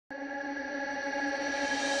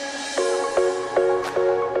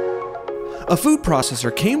A food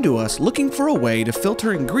processor came to us looking for a way to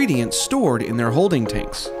filter ingredients stored in their holding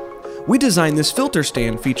tanks. We designed this filter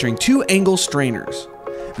stand featuring 2 angle strainers.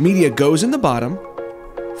 Media goes in the bottom,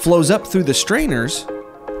 flows up through the strainers,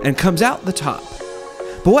 and comes out the top.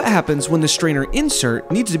 But what happens when the strainer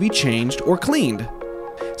insert needs to be changed or cleaned?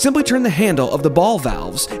 Simply turn the handle of the ball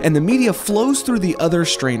valves and the media flows through the other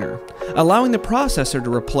strainer, allowing the processor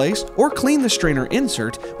to replace or clean the strainer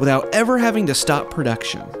insert without ever having to stop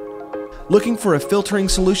production. Looking for a filtering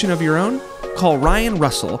solution of your own? Call Ryan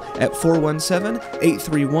Russell at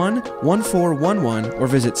 417-831-1411 or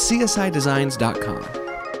visit csidesigns.com.